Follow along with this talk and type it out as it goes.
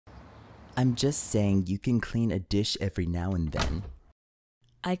I'm just saying you can clean a dish every now and then.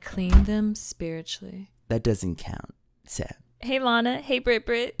 I clean them spiritually. That doesn't count, Seb. Hey Lana, hey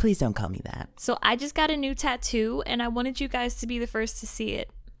Brit. Please don't call me that. So I just got a new tattoo and I wanted you guys to be the first to see it.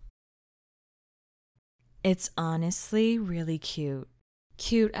 It's honestly really cute.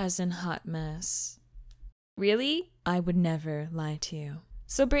 Cute as in hot mess. Really? I would never lie to you.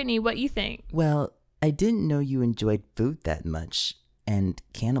 So Britney, what you think? Well, I didn't know you enjoyed food that much. And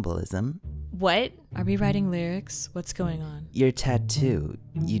cannibalism. What? Are we writing lyrics? What's going on? Your tattoo,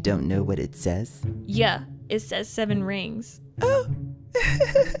 you don't know what it says? Yeah, it says 7 rings. Oh.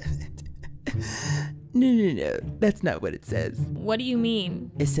 No, that's not what it says. What do you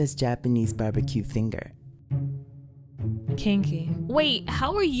mean? It says Japanese barbecue finger. Kinky. Wait,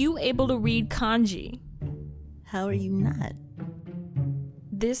 how are you able to read kanji? How are you not?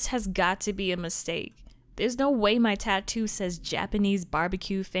 This has got to be a mistake. There's no way my tattoo says Japanese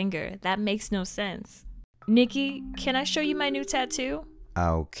barbecue finger. That makes no sense. Nicki, can I show you my new tattoo?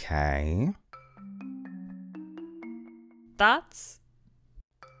 Okay. Thoughts?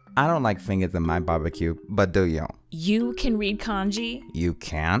 I don't like fingers in my barbecue, but do you? You can read kanji? You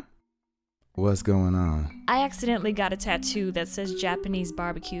can't? What's going on? I accidentally got a tattoo that says Japanese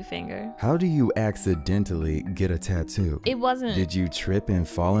barbecue finger. How do you accidentally get a tattoo? It wasn't. Did you trip and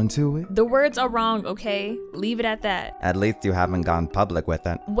fall into it? The words are wrong, okay? Leave it at that. At least you haven't gone public with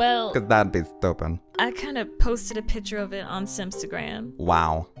it. Well, 'Cause that'd be stupid. I kind of posted a picture of it on Simstagram.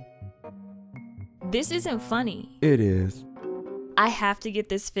 Wow. This isn't funny. It is. I have to get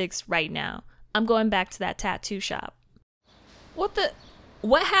this fixed right now. I'm going back to that tattoo shop.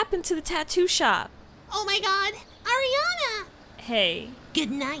 What happened to the tattoo shop? Oh my god, Ariana! Hey.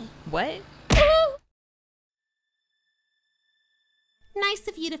 Good night. What? Nice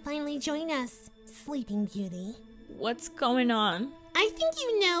of you to finally join us, Sleeping Beauty. What's going on? I think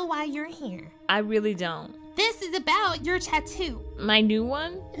you know why you're here. I really don't. This is about your tattoo. My new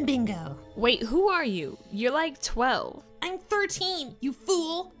one? Bingo. Wait, who are you? You're like 12. I'm 13, you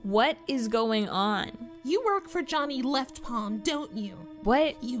fool. What is going on? You work for Johnny Left Palm, don't you?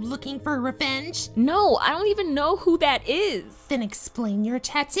 What? You looking for revenge? No, I don't even know who that is. Then explain your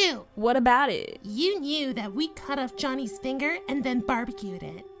tattoo. What about it? You knew that we cut off Johnny's finger and then barbecued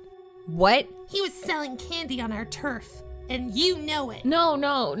it. What? He was selling candy on our turf, and you know it.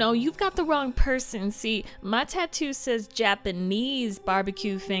 No, you've got the wrong person. See, my tattoo says Japanese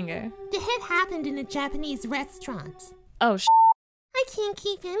barbecue finger. The hit happened in a Japanese restaurant. Oh, I can't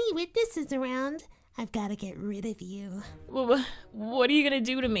keep any witnesses around. I've got to get rid of you. What are you gonna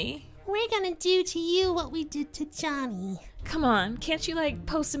do to me? We're gonna do to you what we did to Johnny. Come on, can't you like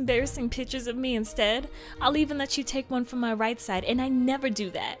post embarrassing pictures of me instead? I'll even let you take one from my right side, and I never do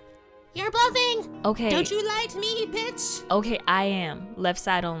that. You're bluffing! Okay. Don't you lie to me, bitch! Okay, I am. Left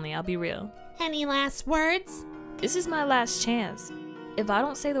side only, I'll be real. Any last words? This is my last chance. If I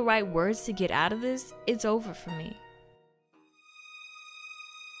don't say the right words to get out of this, it's over for me.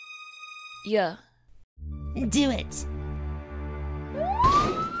 Yeah. Do it.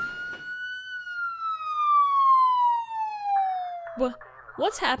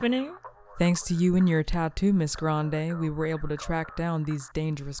 What's happening? Thanks to you and your tattoo, Miss Grande, we were able to track down these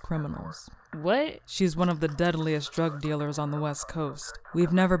dangerous criminals. What? She's one of the deadliest drug dealers on the West Coast.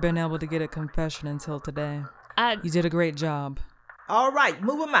 We've never been able to get a confession until today. You did a great job. All right,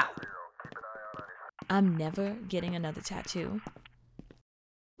 move them out. I'm never getting another tattoo.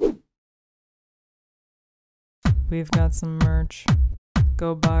 We've got some merch.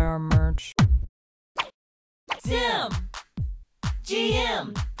 Go buy our merch. Sim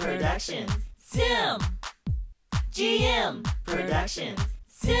GM Productions. Sim GM Productions.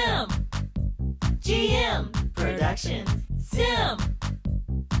 Sim GM Productions. Sim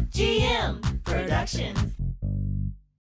GM Productions.